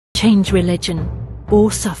change religion,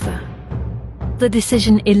 or suffer. The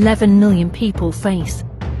decision 11 million people face.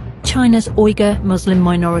 China's Uyghur Muslim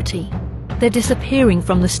minority. They're disappearing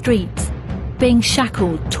from the streets, being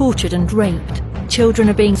shackled, tortured and raped. Children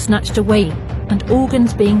are being snatched away and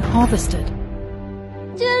organs being harvested.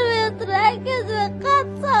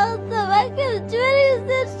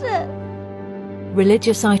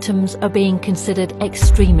 Religious items are being considered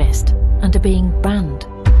extremist and are being banned.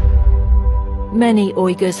 Many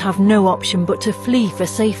Uyghurs have no option but to flee for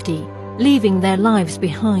safety, leaving their lives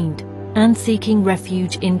behind and seeking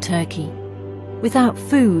refuge in Turkey. Without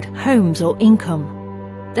food, homes or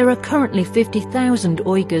income, there are currently 50,000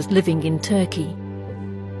 Uyghurs living in Turkey.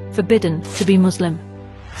 Forbidden to be Muslim.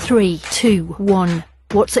 3, 2, 1.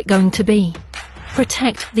 What's it going to be?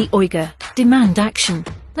 Protect the Uyghur. Demand action.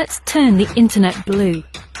 Let's turn the internet blue.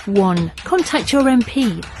 1. Contact your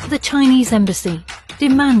MP, the Chinese embassy.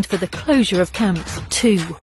 Demand for the closure of camps. 2.